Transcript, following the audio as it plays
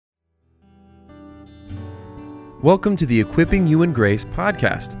Welcome to the Equipping You in Grace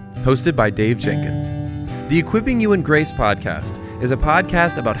podcast, hosted by Dave Jenkins. The Equipping You in Grace podcast is a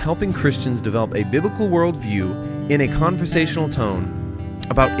podcast about helping Christians develop a biblical worldview in a conversational tone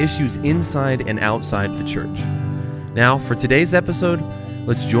about issues inside and outside the church. Now, for today's episode,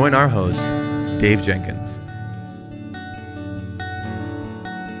 let's join our host, Dave Jenkins.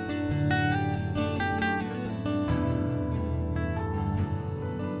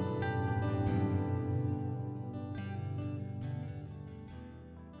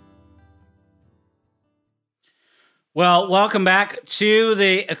 Well, welcome back to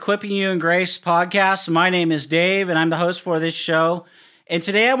the Equipping You in Grace podcast. My name is Dave, and I'm the host for this show. And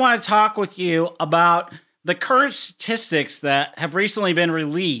today I want to talk with you about the current statistics that have recently been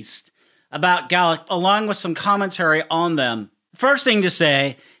released about Gallup, along with some commentary on them. First thing to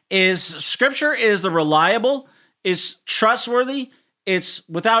say is Scripture is the reliable, it's trustworthy, it's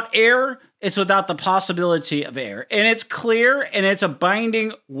without error, it's without the possibility of error. And it's clear, and it's a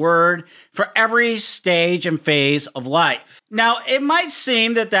binding word for every stage and phase of life. Now, it might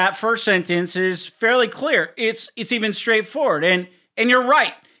seem that that first sentence is fairly clear. It's even straightforward, and you're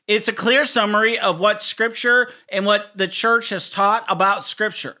right. It's a clear summary of what Scripture and what the church has taught about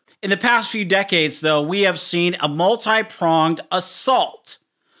Scripture. In the past few decades, though, we have seen a multi-pronged assault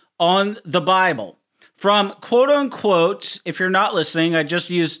on the Bible. From quote unquote, if you're not listening,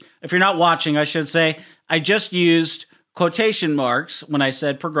 if you're not watching, I should say, I just used quotation marks when I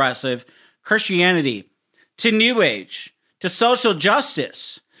said progressive Christianity, to New Age, to social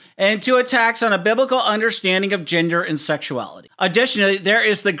justice, and to attacks on a biblical understanding of gender and sexuality. Additionally, there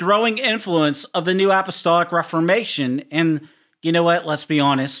is the growing influence of the New Apostolic Reformation. And you know what? Let's be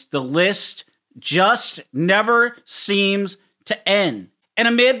honest. The list just never seems to end. And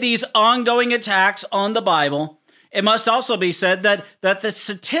amid these ongoing attacks on the Bible, it must also be said that the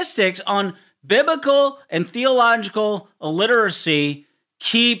statistics on biblical and theological illiteracy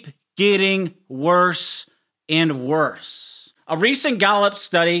keep getting worse and worse. A recent Gallup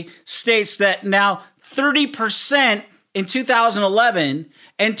study states that now 30% in 2011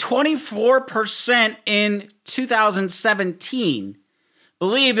 and 24% in 2017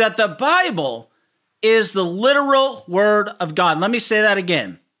 believe that the Bible is the literal word of God. Let me say that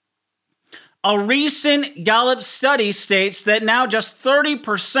again. A recent Gallup study states that now just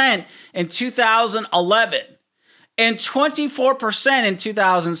 30% in 2011 and 24% in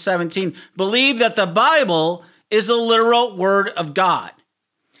 2017 believe that the Bible is the literal word of God.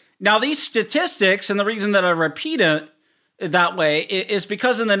 Now, these statistics, and the reason that I repeat it that way, is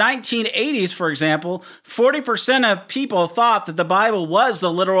because in the 1980s, for example, 40% of people thought that the Bible was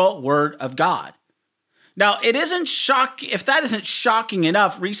the literal word of God. Now, if that isn't shocking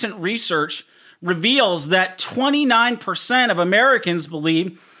enough, recent research reveals that 29% of Americans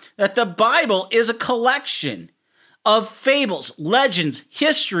believe that the Bible is a collection of fables, legends,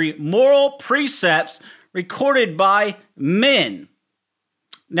 history, moral precepts recorded by men.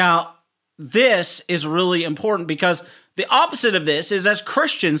 Now, this is really important because the opposite of this is, as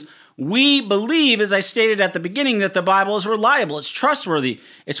Christians, we believe, as I stated at the beginning, that the Bible is reliable, it's trustworthy,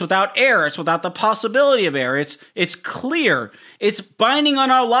 it's without error, it's without the possibility of error, it's clear, it's binding on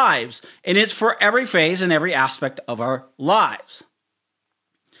our lives, and it's for every phase and every aspect of our lives.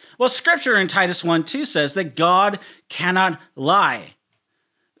 Well, Scripture in Titus 1:2 says that God cannot lie.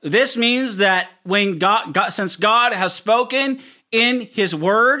 This means that when since God has spoken in His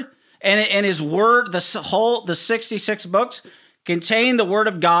Word, and His Word, the 66 books, contain the Word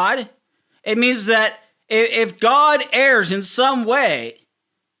of God, it means that if God errs in some way,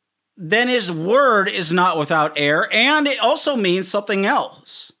 then His Word is not without error, and it also means something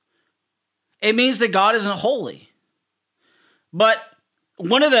else. It means that God isn't holy. But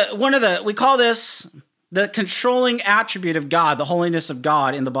we call this the controlling attribute of God, the holiness of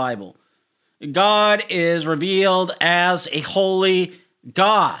God in the Bible. God is revealed as a holy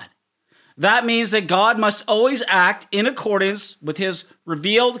God. That means that God must always act in accordance with His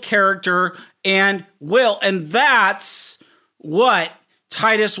revealed character and will. And that's what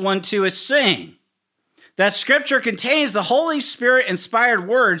Titus 1:2 is saying. That Scripture contains the Holy Spirit-inspired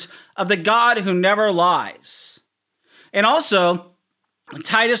words of the God who never lies. And also,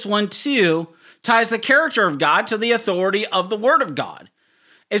 Titus 1:2 ties the character of God to the authority of the Word of God.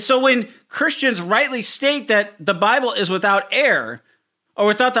 And so when Christians rightly state that the Bible is without error, or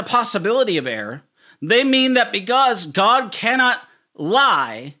without the possibility of error, they mean that because God cannot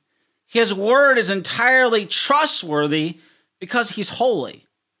lie, His Word is entirely trustworthy because He's holy.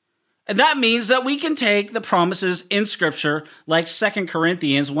 And that means that we can take the promises in Scripture, like 2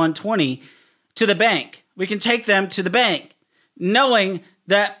 Corinthians 1:20, to the bank. We can take them to the bank, knowing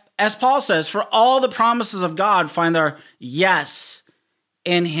that As Paul says, for all the promises of God find their yes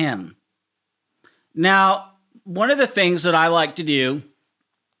in him. Now, one of the things that I like to do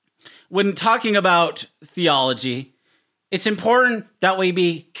when talking about theology, it's important that we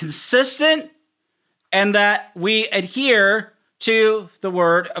be consistent and that we adhere to the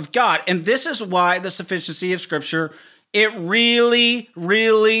Word of God. And this is why the sufficiency of Scripture, it really,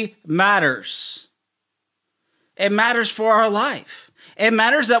 really matters. It matters for our life. It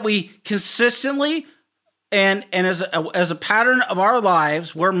matters that we consistently and as a pattern of our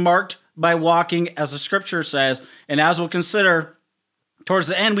lives, we're marked by walking as the Scripture says. And as we'll consider towards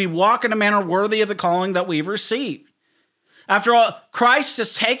the end, we walk in a manner worthy of the calling that we've received. After all, Christ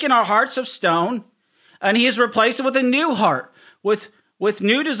has taken our hearts of stone and he has replaced it with a new heart, with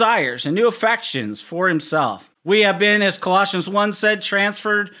new desires and new affections for himself. We have been, as Colossians 1 said,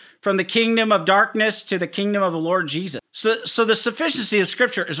 transferred from the kingdom of darkness to the kingdom of the Lord Jesus. So the sufficiency of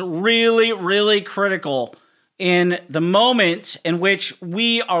Scripture is really, really critical in the moment in which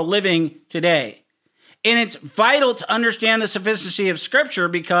we are living today. And it's vital to understand the sufficiency of Scripture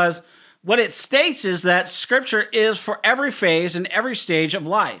because what it states is that Scripture is for every phase and every stage of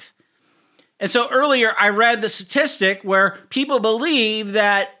life. And so earlier I read the statistic where people believe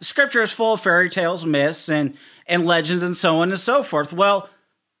that Scripture is full of fairy tales, myths, and legends, and so on and so forth. Well,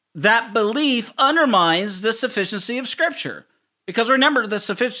 that belief undermines the sufficiency of Scripture. Because remember, the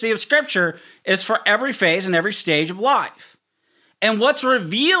sufficiency of Scripture is for every phase and every stage of life. And what's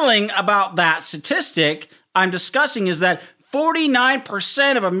revealing about that statistic I'm discussing is that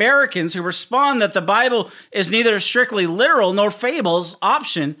 49% of Americans who respond that the Bible is neither strictly literal nor fables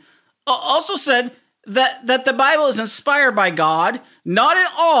option also said that the Bible is inspired by God, not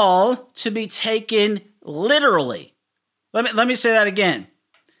at all to be taken literally. Let me say that again.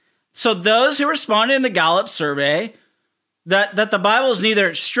 So those who responded in the Gallup survey that the Bible is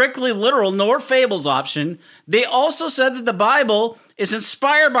neither strictly literal nor fables option, they also said that the Bible is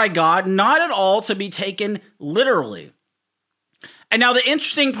inspired by God, not at all to be taken literally. And now the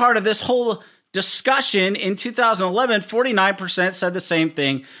interesting part of this whole discussion in 2011, 49% said the same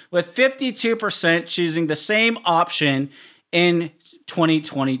thing, with 52% choosing the same option in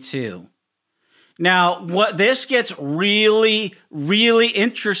 2022. Now, what this gets really, really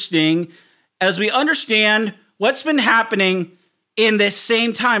interesting as we understand what's been happening in this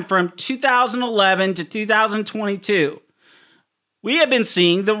same time from 2011 to 2022. We have been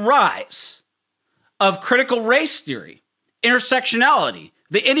seeing the rise of critical race theory, intersectionality,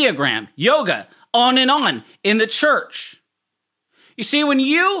 the Enneagram, yoga, on in the church. You see, when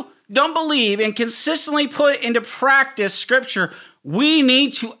you don't believe and consistently put into practice Scripture, we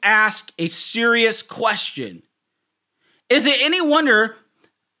need to ask a serious question. Is it any wonder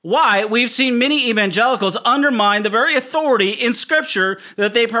why we've seen many evangelicals undermine the very authority in Scripture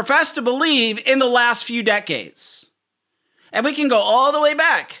that they profess to believe in the last few decades? And we can go all the way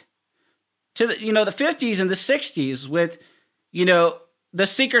back to the 50s and the 60s with, the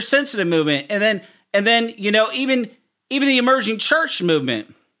seeker-sensitive movement, and then even the emerging church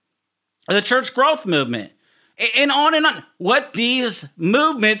movement, or the church growth movement, and on and on. What these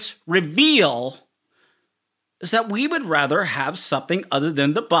movements reveal is that we would rather have something other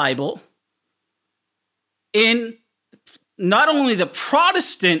than the Bible in not only the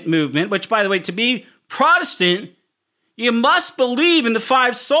Protestant movement, which, by the way, to be Protestant, you must believe in the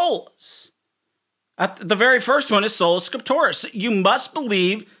five solas. The very first one is sola scriptura. You must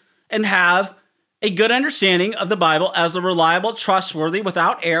believe and have a good understanding of the Bible as a reliable, trustworthy,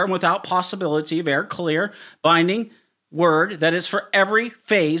 without error, and without possibility of error, clear, binding word that is for every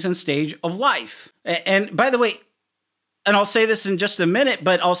phase and stage of life. And by the way, and I'll say this in just a minute,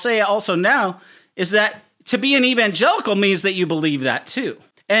 but I'll say it also now, is that to be an evangelical means that you believe that too.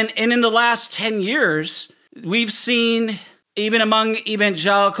 And in the last 10 years, we've seen, even among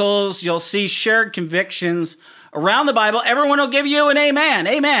evangelicals, you'll see shared convictions around the Bible. Everyone will give you an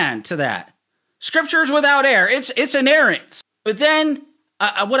amen to that. Scripture is without error. It's inerrant. But then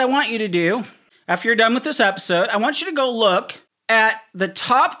what I want you to do, after you're done with this episode, I want you to go look at the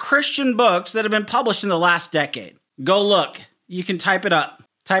top Christian books that have been published in the last decade. Go look. You can type it up.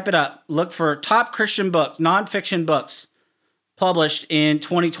 Look for top Christian books, nonfiction books published in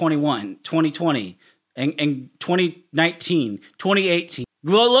 2021, 2020, and 2019, 2018.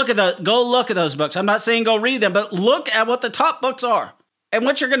 Go look at those books. I'm not saying go read them, but look at what the top books are. And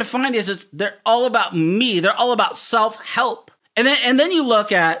what you're going to find is they're all about me. They're all about self-help. And then you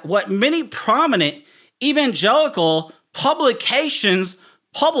look at what many prominent evangelical publications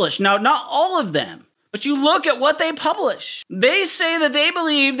publish. Now, not all of them, but you look at what they publish. They say that they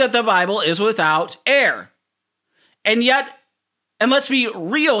believe that the Bible is without error. And yet, And let's be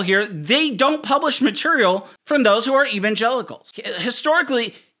real here, they don't publish material from those who are evangelicals.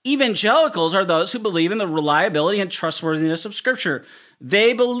 Historically, evangelicals are those who believe in the reliability and trustworthiness of Scripture.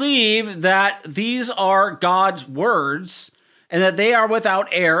 They believe that these are God's words and that they are without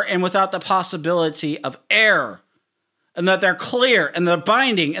error and without the possibility of error, and that they're clear and they're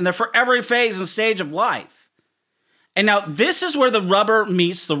binding and they're for every phase and stage of life. And now this is where the rubber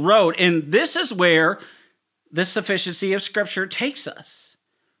meets the road, and this is where the sufficiency of Scripture takes us.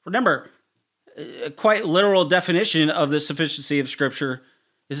 Remember, a quite literal definition of the sufficiency of Scripture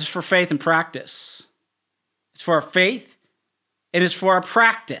is for faith and practice. It's for our faith and it's for our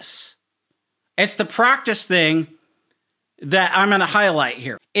practice. It's the practice thing that I'm going to highlight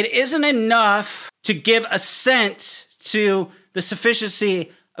here. It isn't enough to give assent to the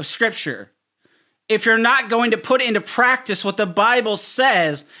sufficiency of Scripture if you're not going to put into practice what the Bible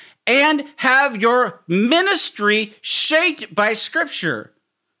says and have your ministry shaped by Scripture.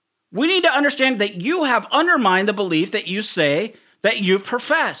 We need to understand that you have undermined the belief that you say that you've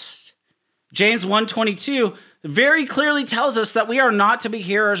professed. James 1:22 very clearly tells us that we are not to be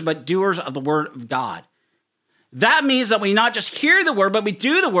hearers but doers of the word of God. That means that we not just hear the word, but we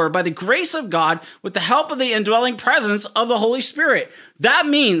do the word by the grace of God with the help of the indwelling presence of the Holy Spirit. That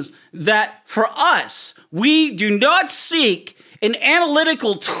means that for us, we do not seek an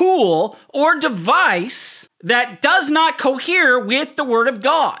analytical tool or device that does not cohere with the Word of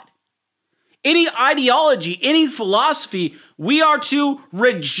God. Any ideology, any philosophy, we are to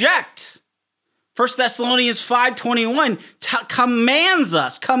reject. 1 Thessalonians 5:21 commands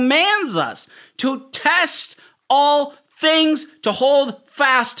us to test all things, to hold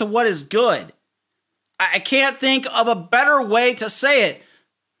fast to what is good. I can't think of a better way to say it.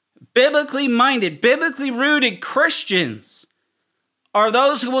 Biblically minded, biblically rooted Christians are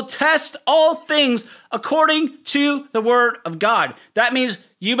those who will test all things according to the Word of God. That means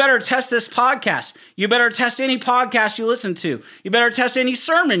you better test this podcast. You better test any podcast you listen to. You better test any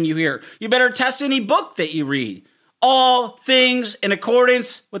sermon you hear. You better test any book that you read. All things in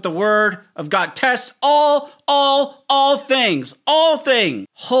accordance with the Word of God. Test all things. All things.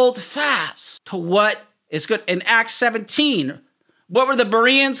 Hold fast to what is good. In Acts 17, what were the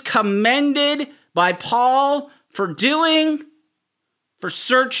Bereans commended by Paul for doing? For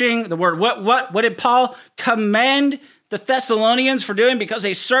searching the word. What did Paul commend the Thessalonians for doing because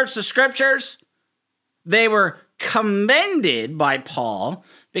they searched the Scriptures? They were commended by Paul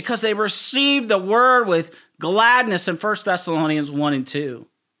because they received the word with gladness in 1 Thessalonians 1 and 2.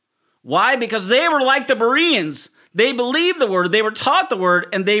 Why? Because they were like the Bereans. They believed the word, they were taught the word,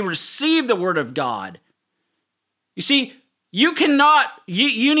 and they received the word of God. You see, you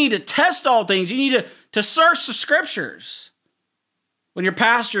need to test all things. You need to search the Scriptures. When your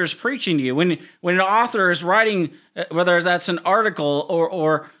pastor is preaching to you, when an author is writing, whether that's an article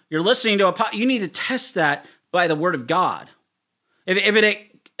or you're listening to you need to test that by the Word of God. If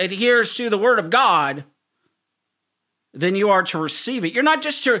it adheres to the Word of God, then you are to receive it. You're not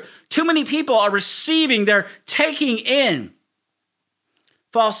just too many people are receiving, they're taking in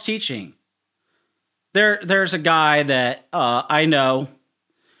false teaching. There's a guy that I know,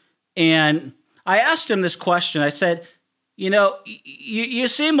 and I asked him this question. I said, you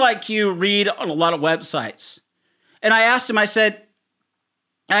seem like you read on a lot of websites. And I asked him, I said,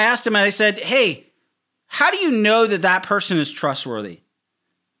 hey, how do you know that person is trustworthy?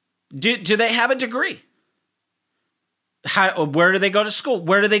 Do they have a degree? Where do they go to school?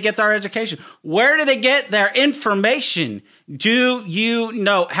 Where do they get their education? Where do they get their information? Do you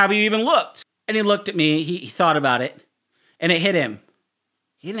know? Have you even looked? And he looked at me, he thought about it, and it hit him.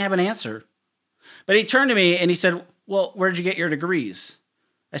 He didn't have an answer. But he turned to me and he said, well, where'd you get your degrees?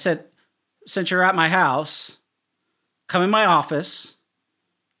 I said, since you're at my house, come in my office.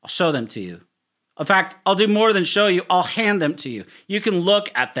 I'll show them to you. In fact, I'll do more than show you. I'll hand them to you. You can look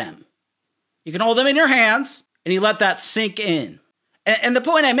at them. You can hold them in your hands, and you let that sink in. And the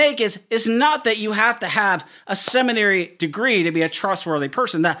point I make is not that you have to have a seminary degree to be a trustworthy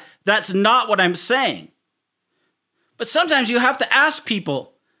person. That's not what I'm saying. But sometimes you have to ask people,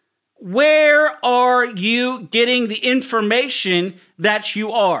 where are you getting the information that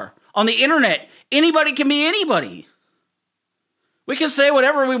you are? On the internet, anybody can be anybody. We can say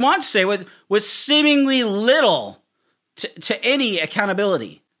whatever we want to say with seemingly little to any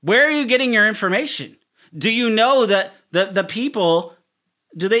accountability. Where are you getting your information? Do you know that the people,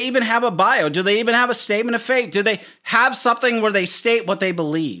 do they even have a bio? Do they even have a statement of faith? Do they have something where they state what they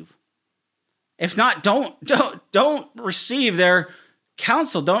believe? If not, don't receive their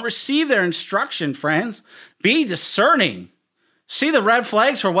counsel. Don't receive their instruction, friends. Be discerning. See the red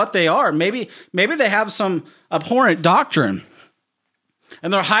flags for what they are. Maybe they have some abhorrent doctrine.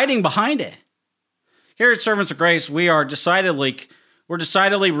 and they're hiding behind it. Here at Servants of Grace, we're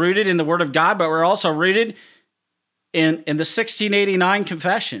decidedly rooted in the Word of God, but we're also rooted in the 1689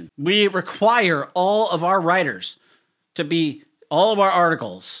 Confession. We require all of our writers all of our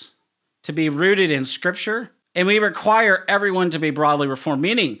articles to be rooted in Scripture, and we require everyone to be broadly Reformed,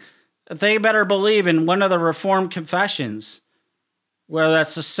 meaning that they better believe in one of the Reformed confessions, whether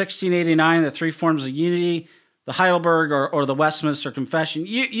that's the 1689, the Three Forms of Unity, the Heidelberg, or the Westminster Confession.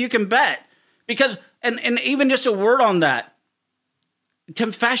 You can bet. Because, and even just a word on that,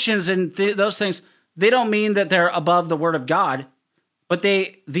 confessions and those things, they don't mean that they're above the Word of God, but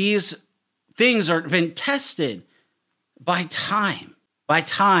these things are been tested by time,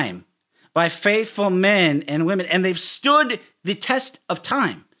 by faithful men and women, and they've stood the test of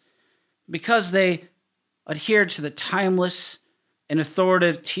time because they adhere to the timeless and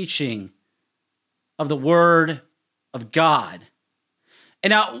authoritative teaching of the Word of God. And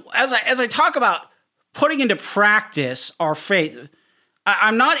now, as I talk about putting into practice our faith,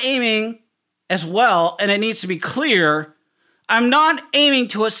 I'm not aiming as well, and it needs to be clear, I'm not aiming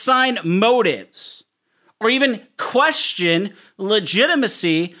to assign motives or even question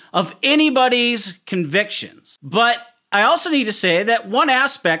legitimacy of anybody's convictions. But I also need to say that one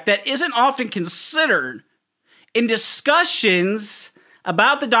aspect that isn't often considered in discussions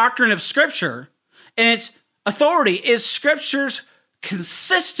about the doctrine of Scripture and its authority is Scripture's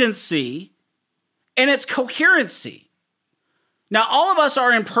consistency and its coherency. Now, all of us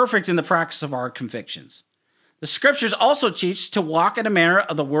are imperfect in the practice of our convictions. The Scriptures also teach to walk in a manner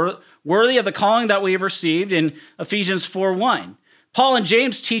of the worthy of the calling that we have received in Ephesians 4:1. Paul and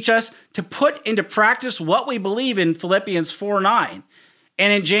James teach us to put into practice what we believe in Philippians 4:9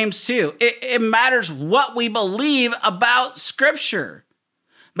 and in James 2. It matters what we believe about Scripture.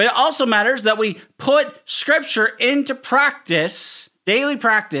 But it also matters that we put Scripture into practice, daily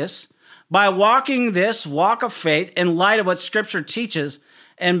practice, by walking this walk of faith in light of what Scripture teaches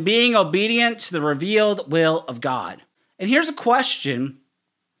and being obedient to the revealed will of God. And here's a question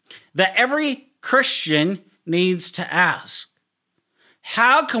that every Christian needs to ask.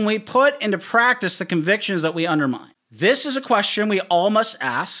 How can we put into practice the convictions that we undermine? This is a question we all must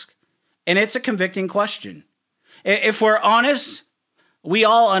ask, and it's a convicting question. If we're honest, we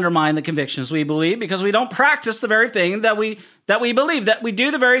all undermine the convictions we believe because we don't practice the very thing that we believe, that we do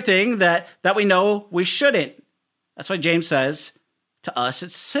the very thing that we know we shouldn't. That's why James says, to us,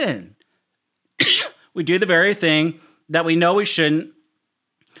 it's sin. We do the very thing that we know we shouldn't,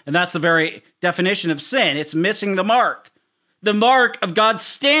 and that's the very definition of sin. It's missing the mark of God's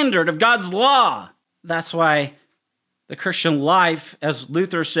standard, of God's law. That's why the Christian life, as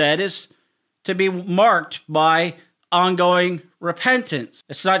Luther said, is to be marked by ongoing repentance.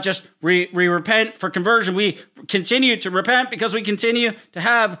 It's not just we repent for conversion. We continue to repent because we continue to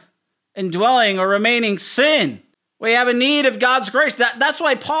have indwelling or remaining sin. We have a need of God's grace. That's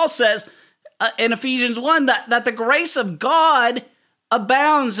why Paul says in Ephesians 1 that the grace of God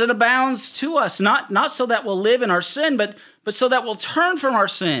abounds and abounds to us, not so that we'll live in our sin, but so that we'll turn from our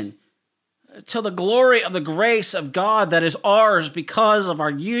sin to the glory of the grace of God that is ours because of our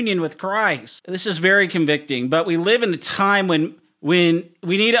union with Christ. This is very convicting, but we live in a time when we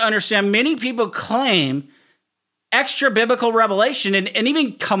need to understand many people claim extra biblical revelation and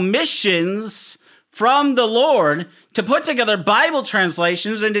even commissions from the Lord to put together Bible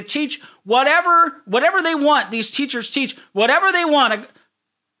translations and to teach whatever they want. These teachers teach whatever they want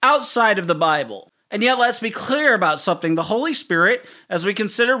outside of the Bible. And yet, let's be clear about something. The Holy Spirit, as we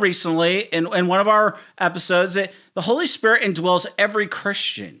considered recently in one of our episodes, the Holy Spirit indwells every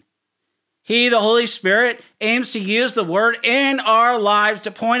Christian. He, the Holy Spirit, aims to use the Word in our lives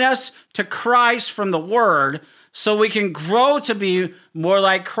to point us to Christ from the Word so we can grow to be more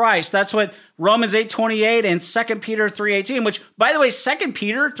like Christ. That's what Romans 8:28 and 2 Peter 3:18, which, by the way, 2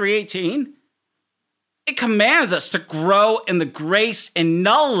 Peter 3:18, it commands us to grow in the grace and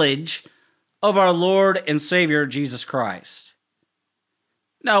knowledge of our Lord and Savior, Jesus Christ.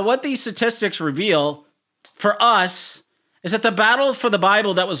 Now, what these statistics reveal for us is that the battle for the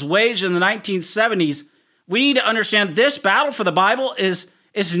Bible that was waged in the 1970s, we need to understand this battle for the Bible is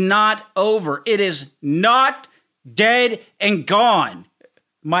not over. It is not dead and gone.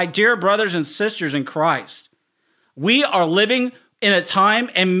 My dear brothers and sisters in Christ, we are living in a time,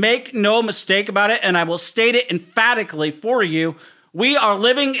 and make no mistake about it, and I will state it emphatically for you, we are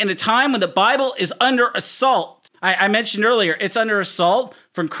living in a time when the Bible is under assault. I mentioned earlier, it's under assault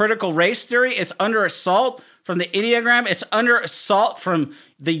from critical race theory. It's under assault from the Enneagram. It's under assault from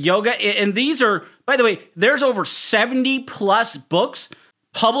the yoga. And these are, by the way, there's over 70 plus books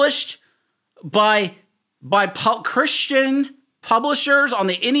published by Christian publishers on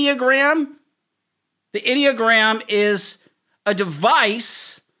the Enneagram. The Enneagram is a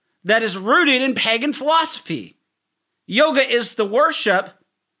device that is rooted in pagan philosophy. Yoga is the worship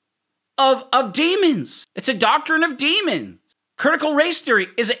of demons. It's a doctrine of demons. Critical race theory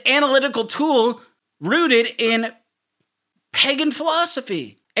is an analytical tool rooted in pagan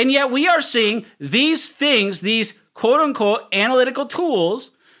philosophy. And yet we are seeing these things, these quote-unquote analytical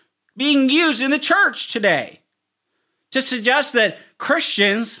tools, being used in the church today to suggest that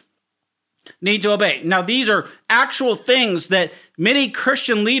Christians need to obey. Now, these are actual things that many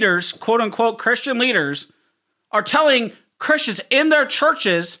Christian leaders, quote-unquote Christian leaders, are telling Christians in their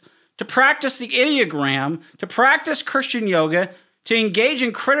churches to practice the Enneagram, to practice Christian yoga, to engage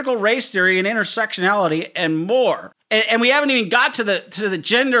in critical race theory and intersectionality and more. And we haven't even got to the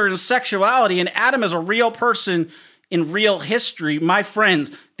gender and sexuality, and Adam is a real person in real history. My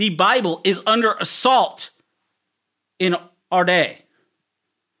friends, the Bible is under assault in our day.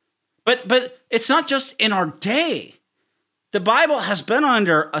 But it's not just in our day. The Bible has been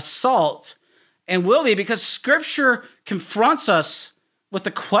under assault and will be, because Scripture confronts us with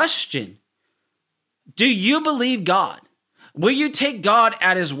the question, do you believe God? Will you take God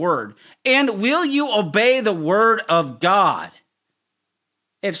at his word? And will you obey the word of God?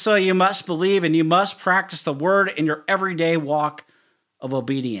 If so, you must believe and you must practice the word in your everyday walk of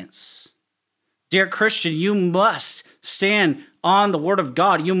obedience. Dear Christian, you must stand on the word of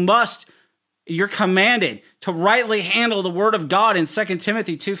God. You're commanded to rightly handle the word of God in 2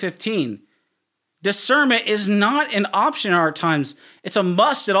 Timothy 2:15. Discernment is not an option at our times. It's a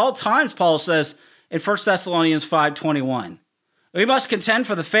must at all times, Paul says in 1 Thessalonians 5:21. We must contend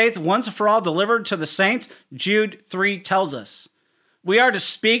for the faith once and for all delivered to the saints, Jude 3 tells us. We are to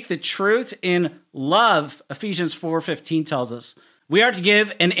speak the truth in love, Ephesians 4:15 tells us. We are to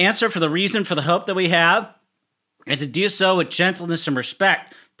give an answer for the reason for the hope that we have, and to do so with gentleness and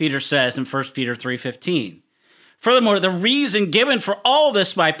respect, Peter says in 1 Peter 3:15. Furthermore, the reason given for all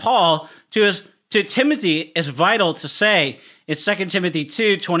this by Paul to Timothy is vital to say in 2 Timothy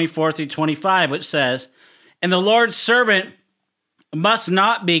 2:24-25, which says, and the Lord's servant must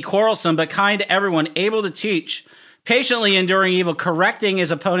not be quarrelsome, but kind to everyone, able to teach, patiently enduring evil, correcting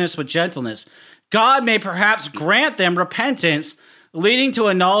his opponents with gentleness. God may perhaps grant them repentance, leading to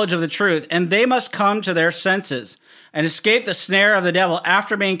a knowledge of the truth, and they must come to their senses and escape the snare of the devil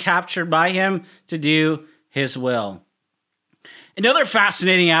after being captured by him to do his will. Another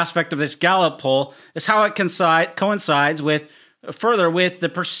fascinating aspect of this Gallup poll is how it coincides with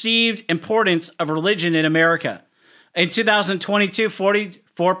the perceived importance of religion in America. In 2022,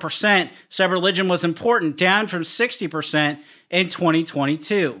 44% said religion was important, down from 60% in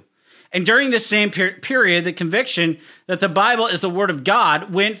 2022. And during this same period, the conviction that the Bible is the Word of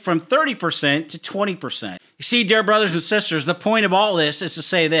God went from 30% to 20%. You see, dear brothers and sisters, the point of all this is to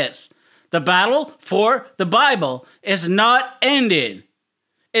say this. The battle for the Bible is not ended.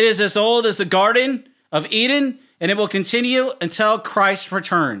 It is as old as the Garden of Eden, and it will continue until Christ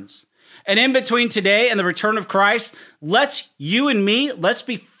returns. And in between today and the return of Christ, let's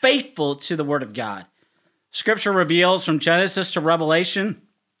be faithful to the Word of God. Scripture reveals from Genesis to Revelation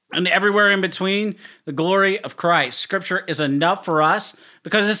and everywhere in between the glory of Christ. Scripture is enough for us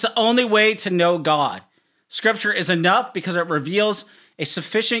because it's the only way to know God. Scripture is enough because it reveals a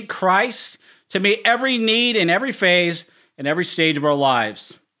sufficient Christ to meet every need in every phase and every stage of our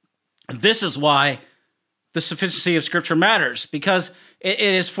lives. And this is why the sufficiency of Scripture matters, because it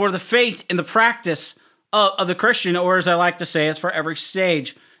is for the faith and the practice of the Christian, or as I like to say, it's for every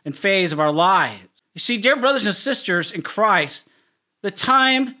stage and phase of our lives. You see, dear brothers and sisters in Christ, the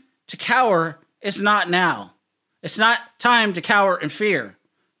time to cower is not now. It's not time to cower in fear,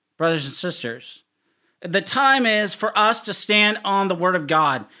 brothers and sisters. The time is for us to stand on the Word of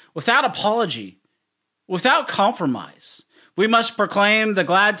God without apology, without compromise. We must proclaim the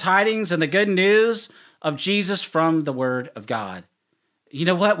glad tidings and the good news of Jesus from the Word of God. You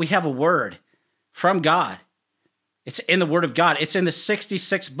know what? We have a word from God. It's in the Word of God. It's in the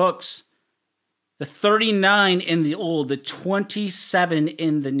 66 books, the 39 in the Old, the 27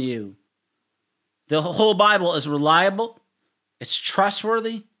 in the New. The whole Bible is reliable. It's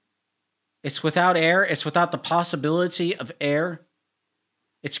trustworthy. It's without error. It's without the possibility of error.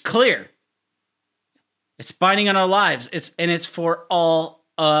 It's clear. It's binding on our lives. It's for all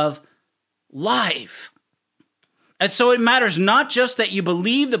of life. And so it matters not just that you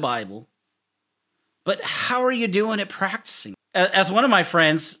believe the Bible, but how are you doing it practicing? As one of my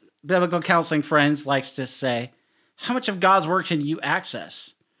friends, biblical counseling friends, likes to say, how much of God's word can you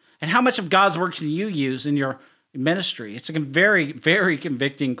access? And how much of God's word can you use in your ministry? It's a very, very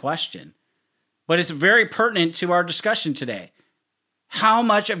convicting question, but it's very pertinent to our discussion today. How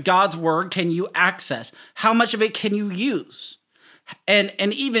much of God's word can you access? How much of it can you use? And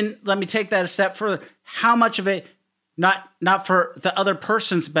even, let me take that a step further, how much of it, not for the other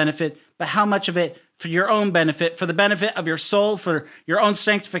person's benefit, but how much of it for your own benefit, for the benefit of your soul, for your own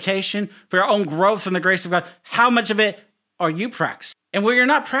sanctification, for your own growth in the grace of God, how much of it are you practicing? And where you're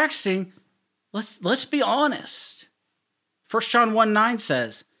not practicing, let's be honest. 1 John 1:9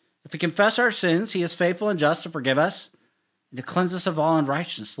 says, if we confess our sins, he is faithful and just to forgive us and to cleanse us of all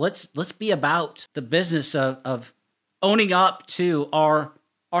unrighteousness. Let's be about the business of owning up to our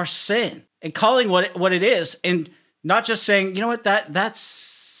sin and calling what it is, and not just saying, you know what,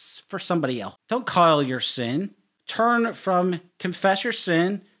 that's for somebody else. Don't call your sin. Confess your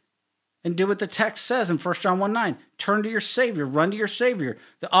sin and do what the text says in 1 John 1:9. Turn to your Savior, run to your Savior.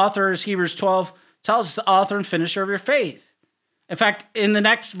 The author is Hebrews 12, tells us the author and finisher of your faith. In fact, in the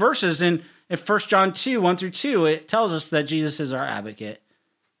next verses, in 1 John 2, 1 through 2, it tells us that Jesus is our advocate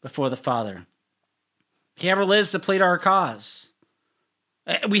before the Father. He ever lives to plead our cause.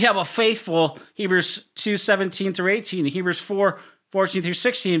 We have a faithful, Hebrews 2, 17 through 18, Hebrews 4, 14 through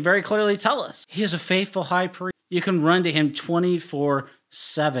 16 very clearly tell us. He is a faithful high priest. You can run to him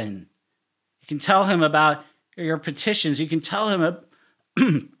 24/7. You can tell him about your petitions. You can tell him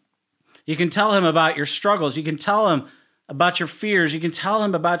you can tell him about your struggles. You can tell him about your fears. You can tell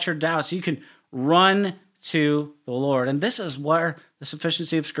him about your doubts. You can run to the Lord. And this is where the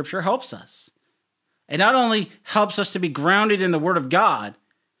sufficiency of Scripture helps us. It not only helps us to be grounded in the Word of God,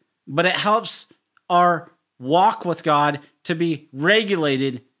 but it helps our walk with God to be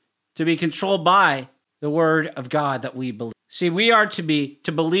regulated, to be controlled by the Word of God that we believe. See, we are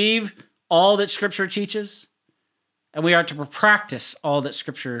to believe all that Scripture teaches, and we are to practice all that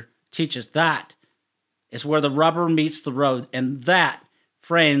Scripture teaches. That is where the rubber meets the road, and that,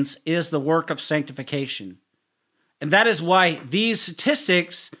 friends, is the work of sanctification. And that is why these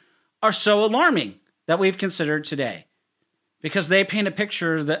statistics are so alarming that we've considered today, because they paint a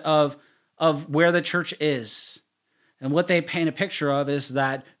picture of where the church is. And what they paint a picture of is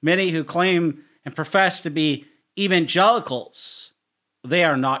that many who claim and profess to be evangelicals, they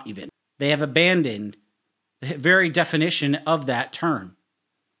are not even. They have abandoned the very definition of that term.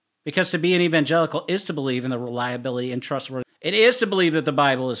 Because to be an evangelical is to believe in the reliability and trustworthiness. It is to believe that the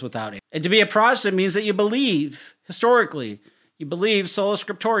Bible is without error. And to be a Protestant means that you believe, historically, you believe sola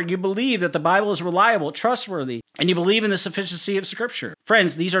scriptura. You believe that the Bible is reliable, trustworthy, and you believe in the sufficiency of Scripture.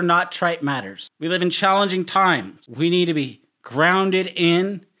 Friends, these are not trite matters. We live in challenging times. We need to be grounded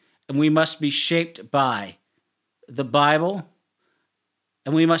in, and we must be shaped by the Bible,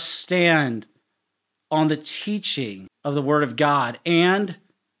 and we must stand on the teaching of the Word of God, and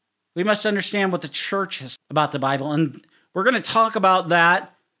we must understand what the church has about the Bible. And we're going to talk about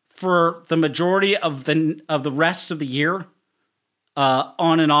that for the majority of the rest of the year.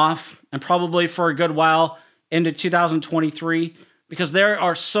 On and off, and probably for a good while into 2023, because there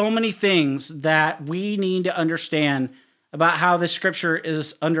are so many things that we need to understand about how this Scripture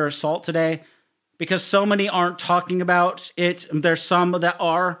is under assault today, because so many aren't talking about it. There's some that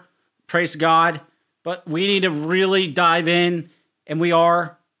are, praise God, but we need to really dive in, and we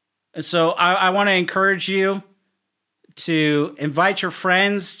are. And so I want to encourage you to invite your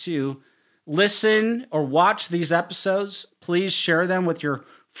friends to listen or watch these episodes. Please share them with your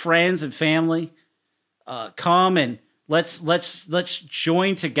friends and family. Come and let's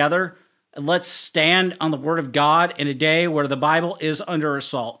join together and let's stand on the Word of God in a day where the Bible is under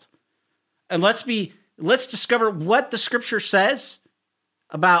assault. And let's discover what the Scripture says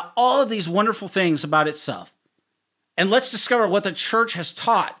about all of these wonderful things about itself. And let's discover what the church has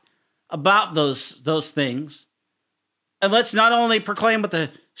taught about those things. And let's not only proclaim what the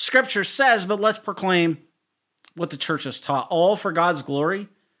Scripture says, but let's proclaim what the church has taught, all for God's glory,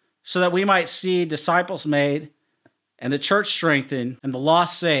 so that we might see disciples made and the church strengthened and the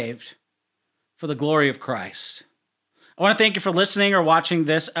lost saved for the glory of Christ. I want to thank you for listening or watching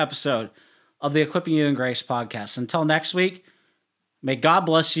this episode of the Equipping You in Grace podcast. Until next week, may God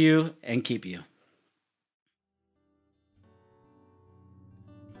bless you and keep you.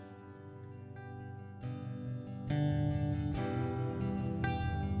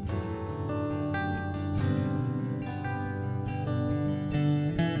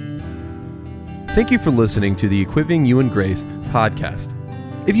 Thank you for listening to the Equipping You in Grace podcast.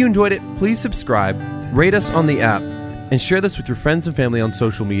 If you enjoyed it, please subscribe, rate us on the app, and share this with your friends and family on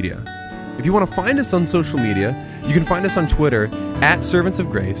social media. If you want to find us on social media, you can find us on Twitter @Servants of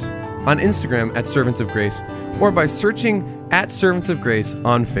Grace, on Instagram @Servants of Grace, or by searching @Servants of Grace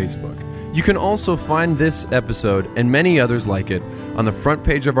on Facebook. You can also find this episode and many others like it on the front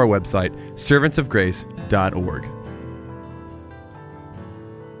page of our website, servantsofgrace.org.